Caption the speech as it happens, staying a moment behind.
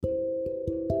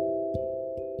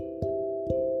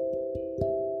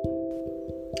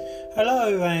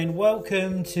Hello and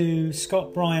welcome to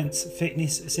Scott Bryant's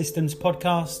Fitness Systems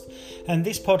podcast, and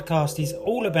this podcast is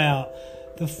all about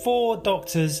the 4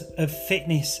 doctors of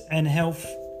fitness and health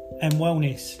and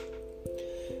wellness.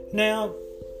 Now,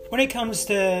 when it comes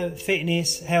to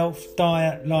fitness, health,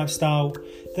 diet, lifestyle,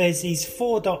 there's these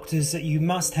 4 doctors that you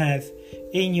must have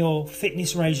in your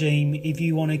fitness regime if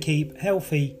you want to keep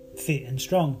healthy, fit and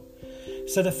strong.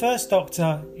 So the first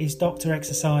doctor is Dr.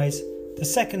 Exercise, the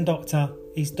second doctor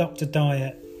is Dr.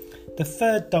 Diet, the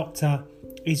third doctor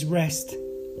is Rest,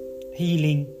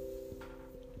 Healing,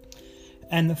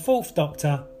 and the fourth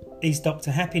doctor is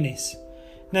Dr. Happiness.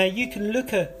 Now you can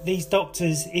look at these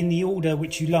doctors in the order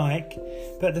which you like,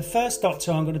 but the first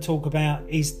doctor I'm going to talk about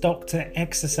is Dr.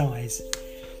 Exercise.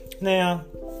 Now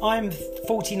I'm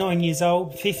 49 years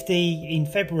old, 50 in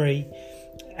February,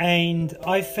 and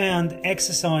I found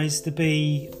exercise to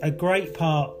be a great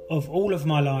part of all of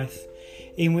my life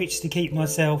in which to keep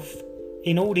myself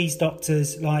in all these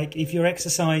doctors. Like, if you're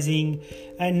exercising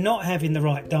and not having the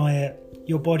right diet,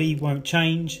 your body won't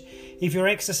change. If you're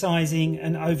exercising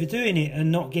and overdoing it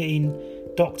and not getting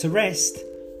Dr. Rest,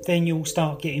 then you'll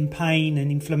start getting pain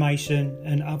and inflammation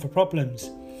and other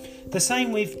problems. The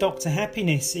same with Dr.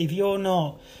 Happiness. If you're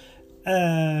not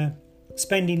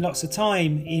spending lots of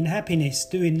time in happiness,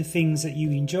 doing the things that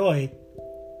you enjoy,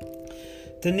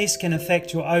 then this can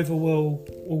affect your overall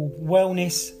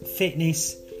wellness,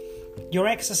 fitness, your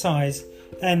exercise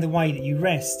and the way that you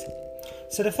rest.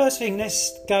 So the first thing,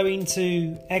 let's go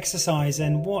into exercise,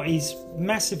 and what is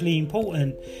massively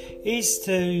important is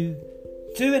to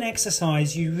do an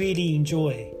exercise you really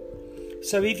enjoy.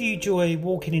 So if you enjoy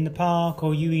walking in the park,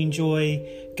 or you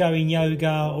enjoy going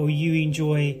yoga, or you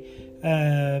enjoy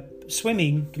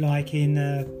swimming like in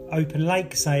open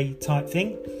lake, say, type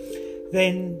thing,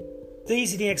 then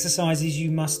these are the exercises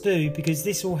you must do, because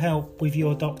this will help with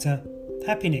your Dr.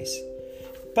 Happiness.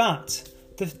 But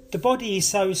the body is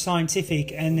so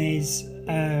scientific, and there's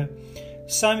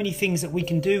so many things that we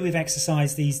can do with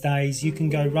exercise these days. You can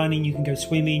go running, you can go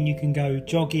swimming, you can go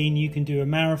jogging, you can do a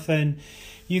marathon,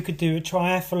 you could do a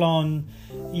triathlon,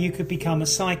 you could become a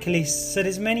cyclist. So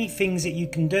there's many things that you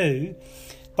can do.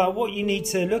 But what you need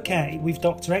to look at with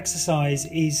Dr. Exercise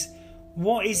is,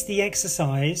 what is the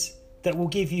exercise that will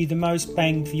give you the most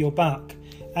bang for your buck,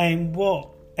 and what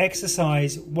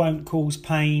exercise won't cause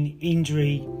pain,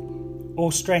 injury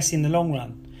or stress in the long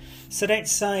run. So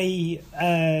let's say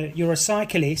you're a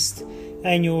cyclist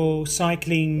and you're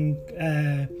cycling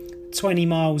 20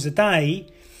 miles a day,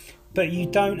 but you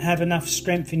don't have enough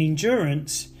strength and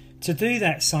endurance to do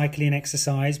that cycling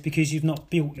exercise because you've not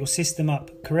built your system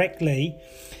up correctly.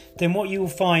 Then what you will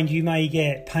find, you may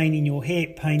get pain in your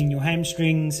hip, pain in your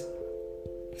hamstrings,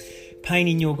 pain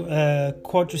in your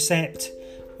quadricep,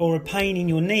 or a pain in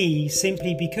your knee,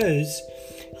 simply because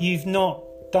you've not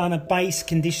done a base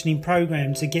conditioning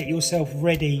program to get yourself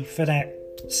ready for that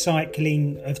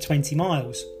cycling of 20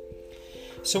 miles.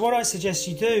 So what I suggest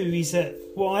you do is that,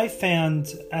 what I found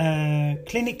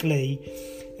clinically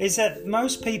is that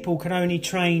most people can only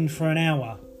train for an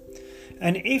hour.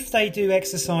 And if they do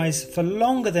exercise for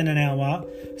longer than an hour,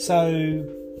 so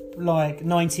like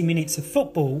 90 minutes of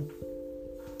football,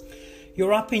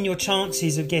 you're upping your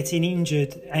chances of getting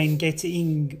injured and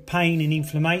getting pain and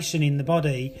inflammation in the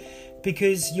body,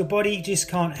 because your body just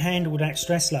can't handle that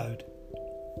stress load.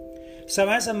 So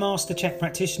as a Master Check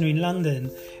practitioner in London,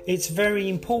 it's very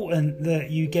important that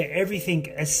you get everything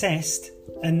assessed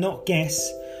and not guess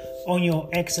on your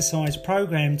exercise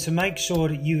program, to make sure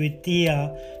that you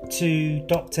adhere to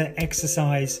Dr.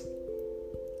 Exercise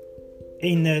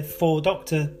in the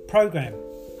 4-doctor program.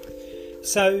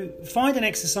 So find an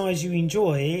exercise you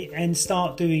enjoy and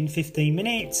start doing 15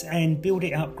 minutes and build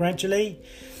it up gradually,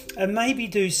 and maybe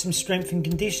do some strength and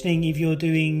conditioning if you're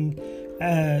doing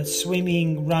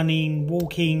swimming, running,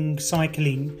 walking,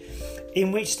 cycling,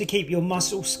 in which to keep your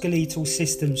musculoskeletal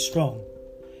system strong.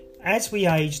 As we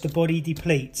age, the body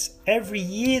depletes. Every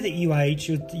year that you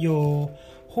age, your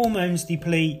hormones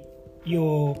deplete,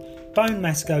 your bone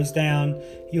mass goes down,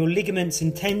 your ligaments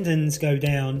and tendons go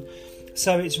down.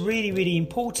 So it's really, really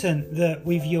important that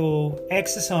with your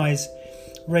exercise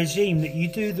regime, that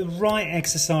you do the right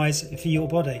exercise for your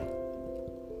body.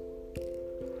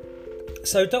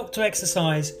 So Dr.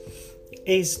 Exercise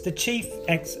is the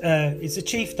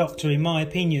chief doctor, in my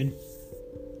opinion,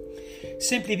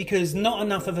 simply because not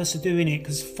enough of us are doing it,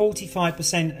 because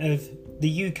 45% of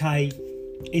the UK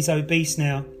is obese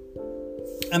now,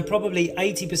 and probably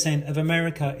 80% of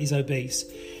America is obese.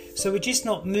 So we're just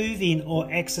not moving or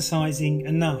exercising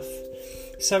enough.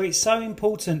 So it's so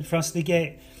important for us to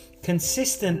get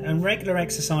consistent and regular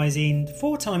exercising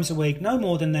 4 times a week, no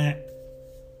more than that,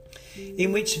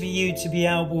 in which for you to be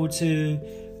able to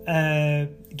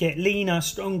get leaner,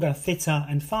 stronger, fitter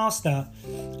and faster,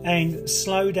 and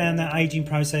slow down that aging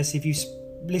process. If you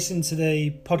listened to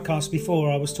the podcast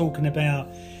before, I was talking about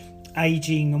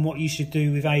aging and what you should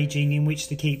do with aging in which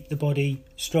to keep the body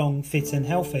strong, fit and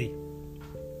healthy.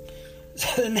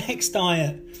 So the next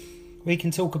diet we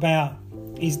can talk about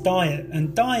is diet,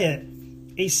 and diet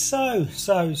is so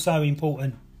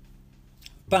important.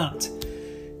 But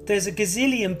there's a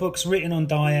gazillion books written on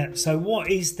diet, so what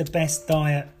is the best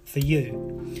diet for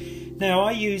you? Now,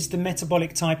 I use the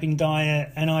metabolic typing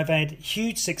diet, and I've had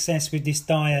huge success with this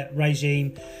diet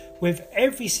regime with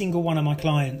every single one of my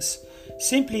clients,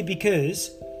 simply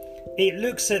because it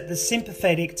looks at the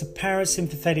sympathetic to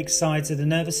parasympathetic sides of the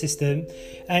nervous system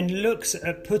and looks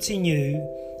at putting you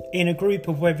in a group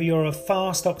of whether you're a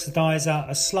fast oxidizer,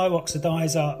 a slow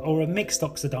oxidizer or a mixed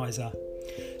oxidizer.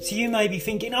 So you may be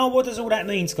thinking, oh, what does all that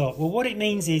mean, Scott? Well, what it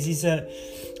means is that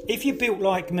if you're built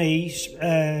like me,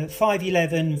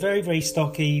 5'11", very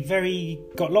stocky,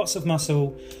 got lots of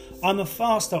muscle, I'm a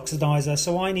fast oxidizer,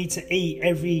 so I need to eat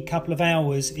every couple of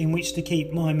hours in which to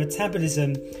keep my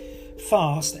metabolism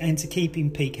fast and to keep in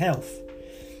peak health.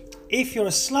 If you're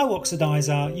a slow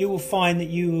oxidizer, you will find that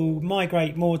you will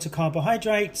migrate more to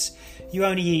carbohydrates. You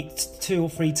only eat 2 or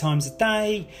 3 times a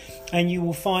day, and you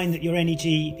will find that your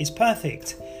energy is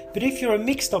perfect. But if you're a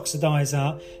mixed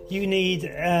oxidizer, you need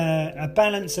a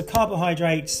balance of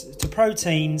carbohydrates to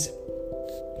proteins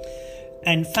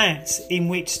and fats in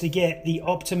which to get the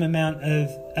optimum amount of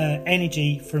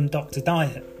energy from Dr.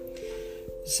 Diet.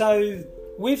 So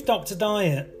with Dr.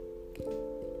 Diet,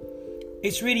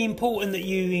 it's really important that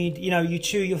you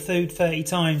chew your food 30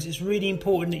 times. It's really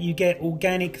important that you get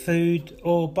organic food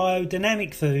or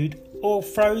biodynamic food or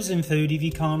frozen food if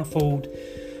you can't afford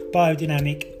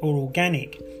biodynamic or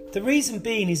organic. The reason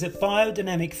being is that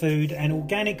biodynamic food and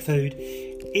organic food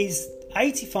is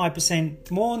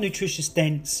 85% more nutritious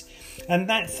dense, and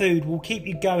that food will keep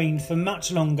you going for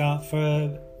much longer for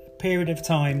a period of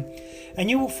time. And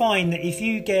you will find that if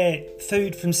you get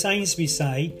food from Sainsbury's,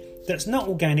 say, that's not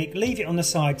organic, leave it on the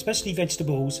side, especially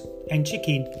vegetables and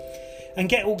chicken, and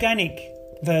get organic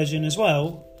version as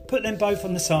well. Put them both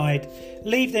on the side,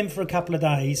 leave them for a couple of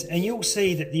days, and you'll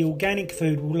see that the organic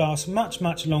food will last much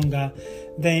longer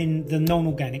than the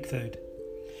non-organic food.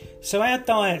 So our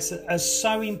diets are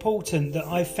so important that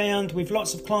I've found with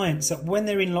lots of clients that when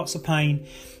they're in lots of pain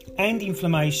and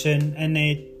inflammation and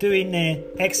they're doing their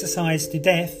exercise to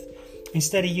death,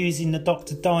 instead of using the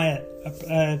doctor diet,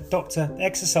 doctor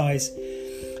exercise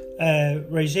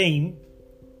regime,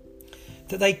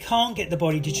 that they can't get the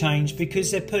body to change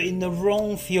because they're putting the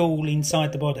wrong fuel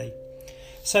inside the body.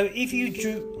 So if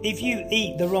you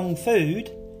eat the wrong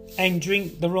food and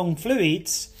drink the wrong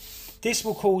fluids, this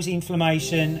will cause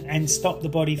inflammation and stop the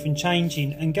body from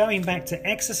changing. And going back to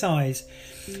exercise,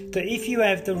 that if you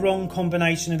have the wrong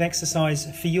combination of exercise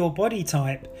for your body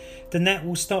type, then that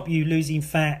will stop you losing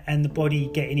fat and the body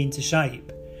getting into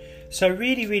shape. So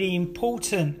really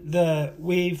important that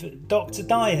with Dr.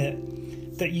 Diet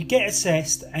that you get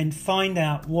assessed and find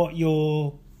out what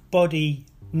your body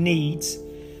needs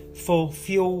for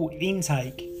fuel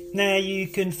intake. Now you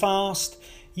can fast,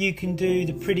 you can do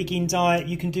the Pritikin diet,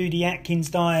 you can do the Atkins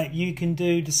diet, you can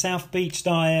do the South Beach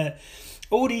diet.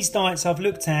 All these diets I've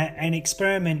looked at and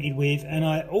experimented with, and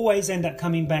I always end up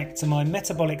coming back to my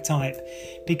metabolic type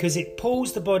because it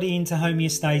pulls the body into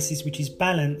homeostasis, which is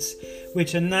balance,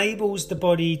 which enables the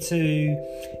body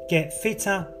to get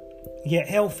fitter, get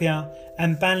healthier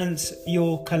and balance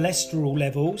your cholesterol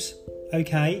levels.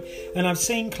 Okay, and I've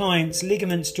seen clients,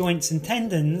 ligaments, joints and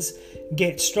tendons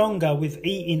get stronger with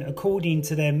eating according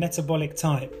to their metabolic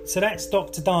type. So that's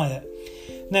Dr. Diet.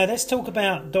 Now let's talk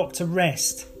about Dr.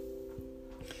 Rest.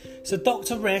 So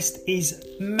Dr. Rest is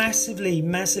massively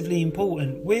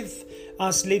important with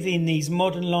us living these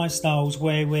modern lifestyles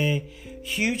where we're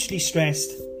hugely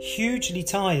stressed, hugely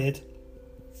tired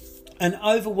and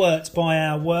overworked by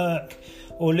our work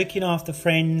or looking after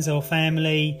friends or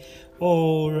family,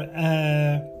 or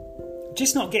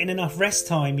just not getting enough rest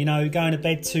time, going to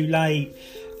bed too late,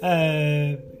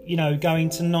 going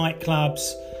to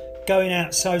nightclubs, going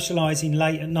out socialising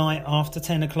late at night after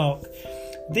 10 o'clock.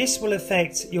 This will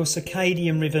affect your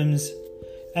circadian rhythms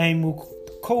and will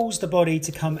cause the body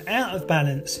to come out of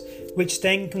balance, which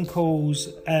then can cause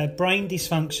brain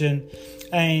dysfunction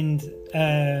and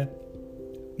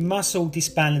muscle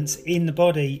disbalance in the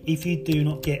body if you do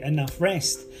not get enough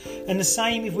rest. And the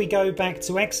same if we go back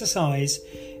to exercise.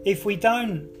 If we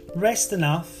don't rest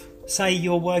enough, say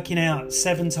you're working out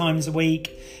 7 times a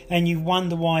week and you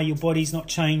wonder why your body's not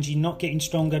changing, not getting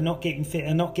stronger, not getting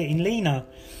fitter, not getting leaner.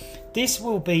 This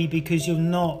will be because you're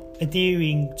not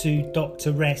adhering to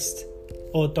Dr. Rest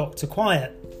or Dr.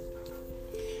 Quiet.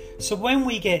 So when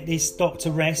we get this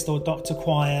Dr. Rest or Dr.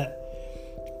 Quiet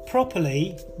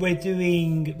properly, we're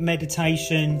doing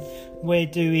meditation, we're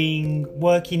doing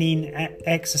working in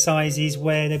exercises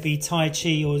where there be Tai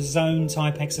Chi or zone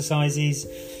type exercises.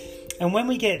 And when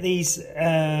we get these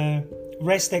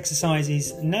rest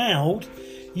exercises nailed,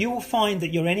 you will find that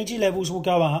your energy levels will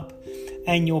go up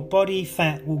and your body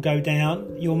fat will go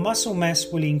down, your muscle mass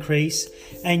will increase,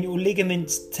 and your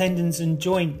ligaments, tendons and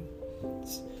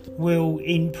joints will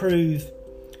improve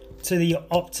to the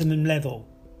optimum level.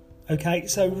 Okay,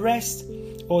 so rest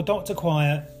or Dr.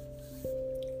 Quiet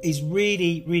is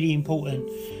really, really important.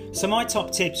 So my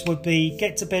top tips would be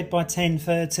get to bed by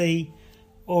 10:30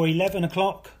 or 11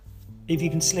 o'clock if you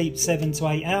can sleep 7 to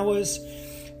 8 hours.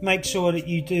 Make sure that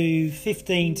you do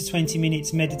 15 to 20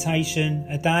 minutes meditation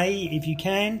a day if you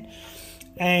can,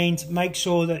 and make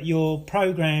sure that your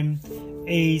program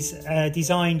is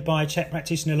designed by a Chet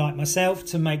practitioner like myself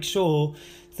to make sure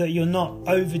that you're not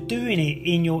overdoing it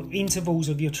in your intervals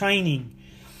of your training.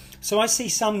 So I see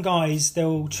some guys,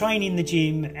 they'll train in the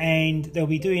gym and they'll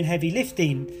be doing heavy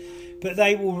lifting, but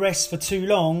they will rest for too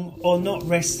long or not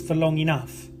rest for long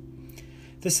enough.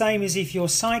 The same as if you're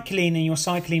cycling and you're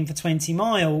cycling for 20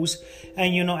 miles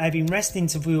and you're not having rest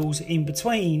intervals in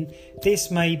between. This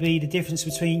may be the difference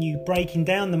between you breaking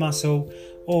down the muscle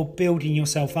or building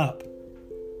yourself up.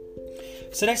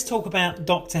 So let's talk about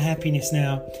Dr. Happiness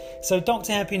now. So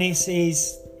Dr. Happiness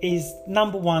is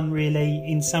number one really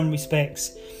in some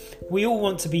respects. We all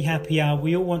want to be happier.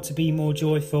 We all want to be more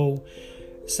joyful.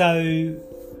 So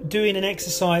doing an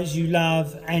exercise you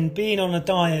love and being on a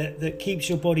diet that keeps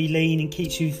your body lean and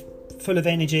keeps you full of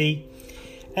energy,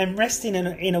 and resting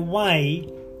in a way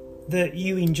that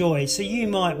you enjoy. So you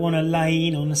might want to lay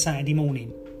in on a Saturday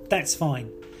morning. That's fine.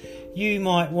 You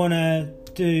might want to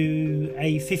do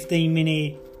a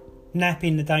 15-minute nap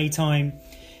in the daytime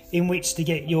in which to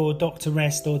get your Dr.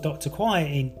 Rest or Dr.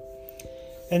 Quiet in.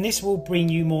 And this will bring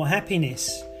you more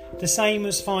happiness. The same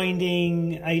as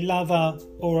finding a lover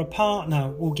or a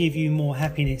partner will give you more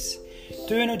happiness.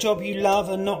 Doing a job you love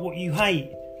and not what you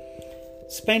hate.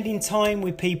 Spending time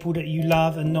with people that you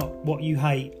love and not what you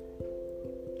hate.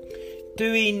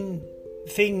 Doing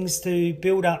things to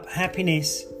build up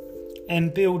happiness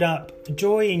and build up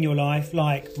joy in your life,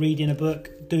 like reading a book,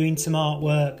 doing some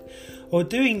artwork, or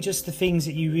doing just the things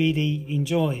that you really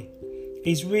enjoy,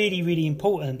 is really, really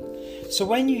important. So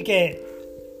when you get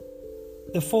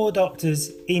the 4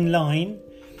 doctors in line,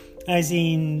 as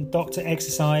in Dr.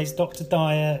 Exercise, Dr.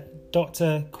 Diet,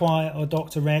 Dr. Quiet or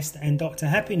Dr. Rest and Dr.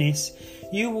 Happiness,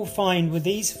 you will find with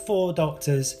these 4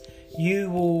 doctors, you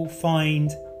will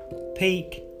find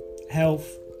peak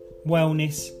health,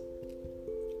 wellness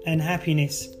and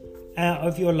happiness out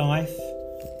of your life,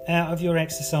 out of your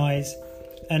exercise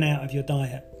and out of your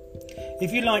diet.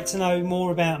 If you'd like to know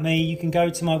more about me, you can go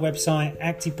to my website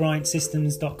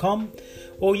activebryantsystems.com,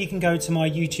 or you can go to my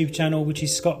YouTube channel, which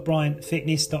is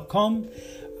scottbryantfitness.com,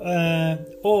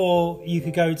 or you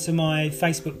could go to my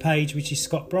Facebook page, which is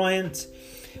Scott Bryant,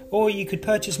 or you could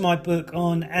purchase my book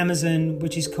on Amazon,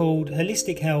 which is called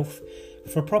Holistic Health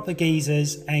for Proper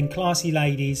Geezers and Classy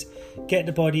Ladies. Get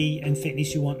the body and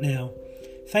fitness you want now.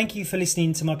 Thank you for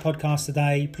listening to my podcast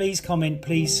today. Please comment,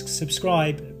 please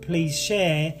subscribe, please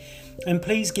share, and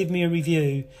please give me a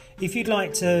review. If you'd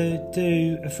like to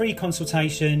do a free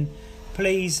consultation,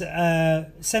 please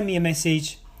send me a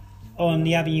message on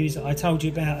the avenues that I told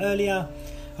you about earlier.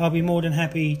 I'll be more than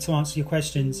happy to answer your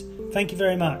questions. Thank you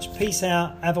very much. Peace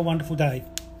out. Have a wonderful day.